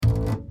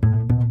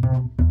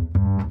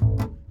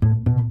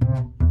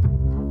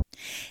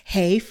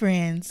Hey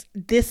friends,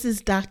 this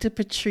is Dr.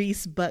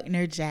 Patrice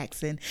Buckner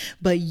Jackson,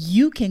 but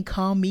you can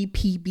call me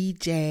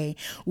PBJ.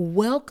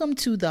 Welcome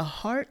to the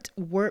Heart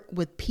Work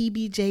with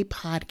PBJ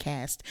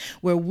podcast,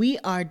 where we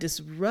are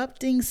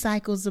disrupting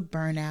cycles of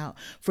burnout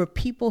for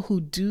people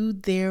who do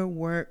their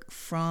work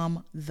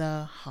from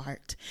the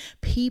heart.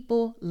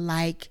 People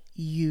like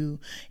you.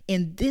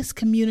 In this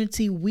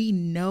community, we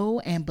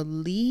know and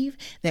believe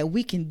that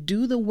we can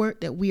do the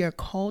work that we are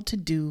called to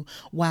do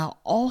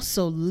while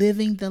also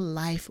living the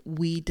life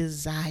we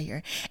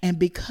desire. And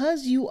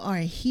because you are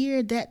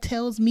here, that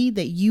tells me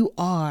that you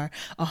are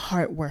a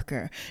heart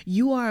worker.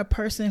 You are a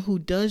person who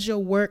does your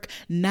work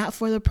not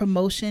for the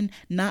promotion,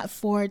 not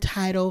for a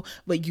title,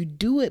 but you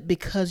do it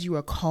because you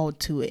are called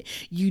to it.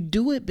 You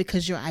do it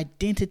because your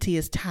identity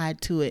is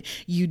tied to it.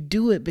 You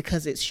do it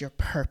because it's your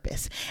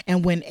purpose.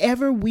 And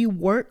whenever we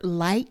work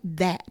like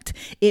that,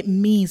 it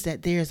means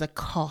that there's a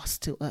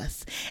cost to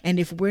us. And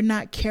if we're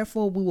not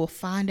careful, we will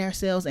find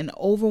ourselves in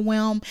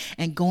overwhelm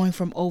and going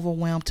from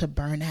overwhelm to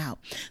burnout.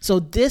 So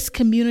this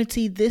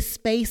community, this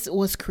space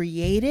was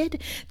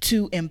created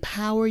to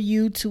empower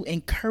you, to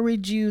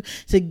encourage you,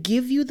 to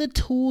give you the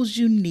tools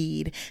you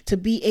need to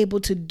be able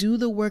to do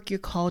the work you're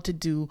called to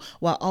do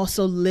while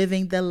also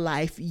living the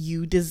life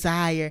you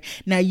desire.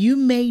 Now, you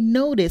may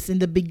notice in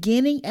the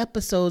beginning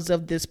episodes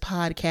of this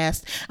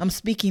podcast, I'm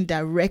speaking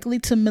directly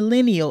to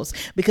millennials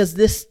because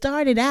this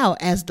started out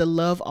as the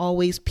Love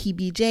Always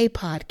PBJ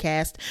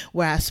podcast,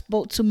 where I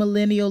spoke to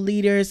millennial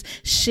leaders,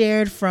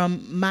 shared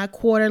from my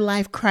quarter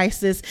life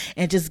crisis,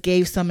 and just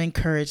gave some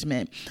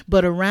encouragement.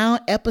 But around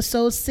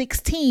episode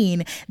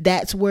 16,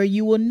 that's where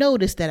you will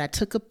notice that I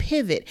took a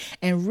pivot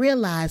and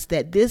realized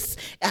that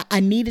I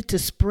needed to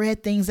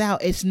spread things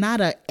out. It's not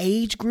an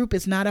age group.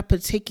 It's not a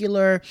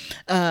particular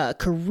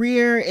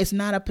career. It's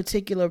not a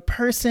particular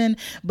person,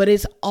 but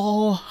it's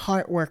all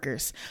heart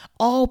workers.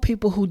 All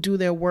people who do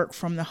their work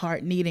from the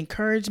heart need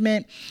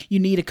encouragement. You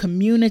need a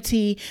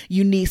community.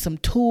 You need some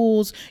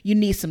tools. You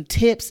need some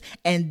tips.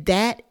 And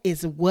that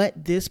is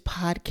what this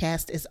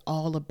podcast is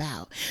all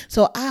about.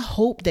 So I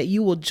hope that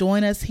you will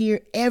join us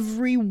here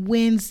every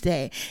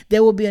Wednesday.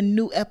 There will be a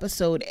new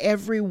episode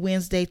every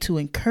Wednesday to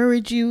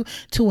encourage you,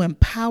 to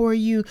empower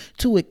you,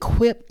 to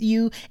equip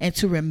you, and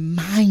to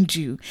remind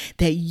you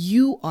that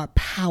you are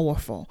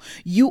powerful,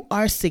 you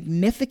are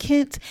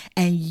significant,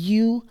 and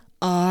you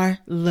are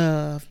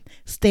loved.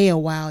 Stay a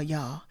while,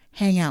 y'all.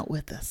 Hang out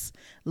with us.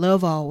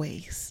 Love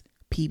always,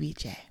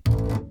 PBJ.